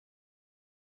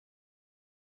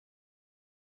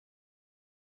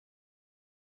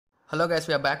Hello guys,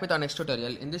 we are back with our next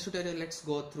tutorial. In this tutorial, let's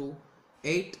go through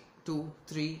 8 to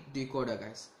 3 decoder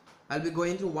guys. I'll be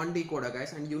going through one decoder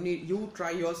guys, and you try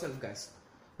yourself guys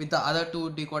with the other two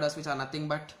decoders, which are nothing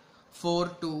but 4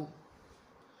 to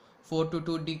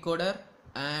 2 decoder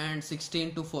and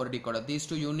 16 to 4 decoder. These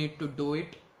two you need to do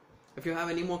it. If you have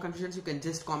any more confusions, you can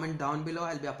just comment down below.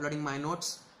 I'll be uploading my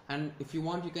notes, and if you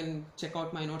want, you can check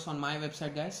out my notes on my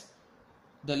website guys.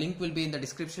 The link will be in the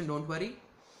description, don't worry.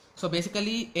 So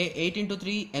basically a 8 into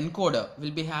 3 encoder will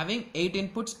be having 8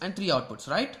 inputs and 3 outputs,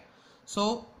 right?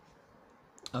 So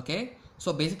okay,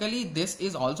 so basically this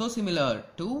is also similar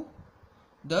to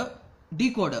the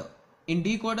decoder. In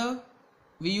decoder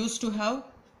we used to have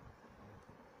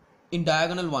in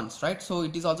diagonal ones, right? So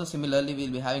it is also similarly we'll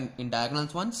be having in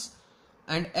diagonals ones,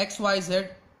 and XYZ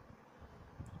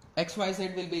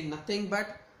will be nothing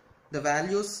but the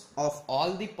values of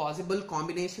all the possible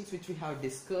combinations which we have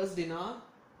discussed in our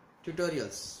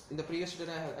tutorials. In the previous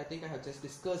tutorial I think I have just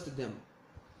discussed them.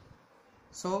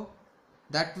 So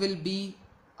that will be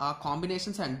our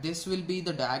combinations, and this will be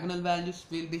the diagonal values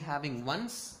we'll be having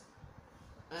once.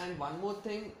 And one more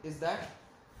thing is that,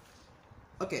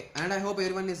 okay, and I hope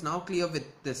everyone is now clear with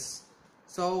this.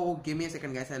 So give me a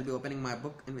second guys, I'll be opening my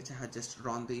book in which I had just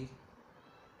drawn the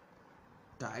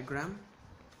diagram.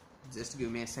 Just give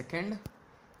me a second.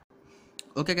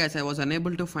 Okay guys, I was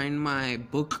unable to find my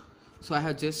book, so I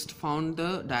have just found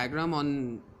the diagram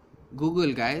on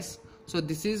Google guys. So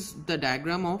this is the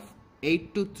diagram of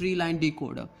 8 to 3 line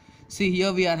decoder. See,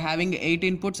 here we are having 8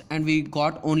 inputs and we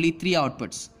got only 3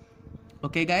 outputs.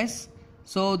 Okay guys,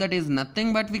 so that is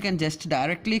nothing but we can just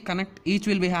directly connect. Each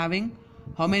will be having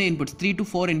how many inputs? 3 to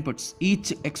 4 inputs. Each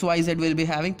XYZ will be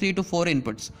having 3 to 4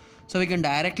 inputs. So we can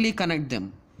directly connect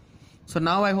them. So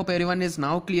now I hope everyone is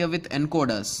now clear with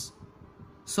encoders.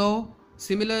 So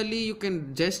similarly you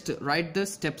can just write the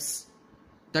steps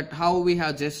that how we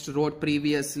have just wrote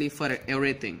previously for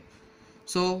everything.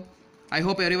 So I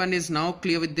hope everyone is now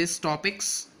clear with these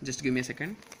topics. Just give me a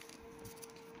second.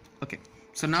 Okay,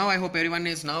 so now I hope everyone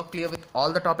is now clear with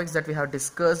all the topics that we have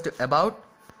discussed about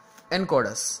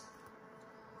encoders.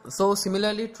 So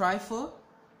similarly try for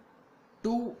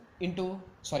 4 into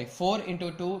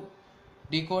 2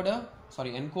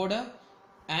 encoder,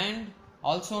 and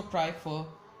also try for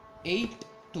 8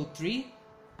 to 3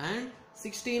 and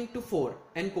 16 to 4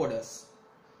 encoders.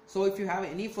 So if you have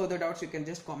any further doubts, you can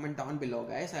just comment down below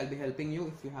guys. I'll be helping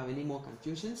you if you have any more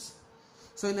confusions.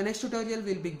 So in the next tutorial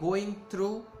we'll be going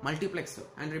through multiplexer,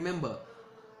 and remember,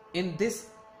 in this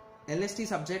LST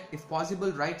subject, if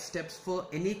possible, write steps for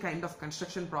any kind of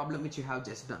construction problem which you have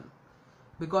just done,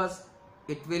 because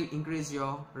it will increase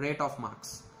your rate of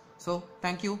marks. So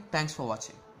thank you, thanks for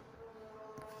watching.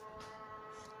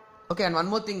 Okay, and one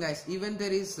more thing guys, even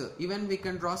we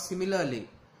can draw similarly.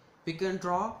 We can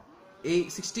draw a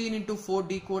 16 into 4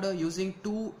 decoder using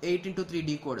two 8 into 3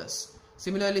 decoders.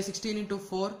 Similarly 16 into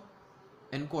 4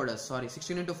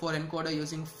 encoder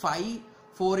using 5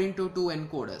 4 into 2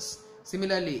 encoders.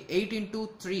 Similarly 8 into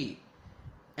 3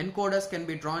 encoders can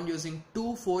be drawn using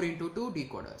 2 4 into 2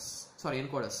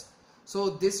 encoders. So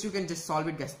this you can just solve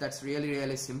it guys. That's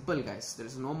really simple guys. There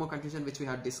is no more confusion, which we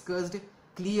have discussed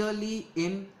clearly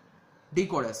in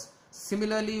decoders.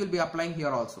 Similarly you will be applying here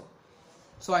also.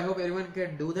 So I hope everyone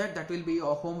can do that. That will be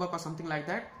your homework or something like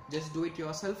that. Just do it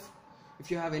yourself. If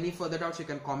you have any further doubts, you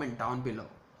can comment down below.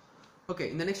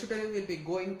 Okay, in the next tutorial we'll be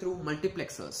going through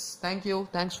multiplexers. Thank you,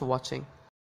 thanks for watching.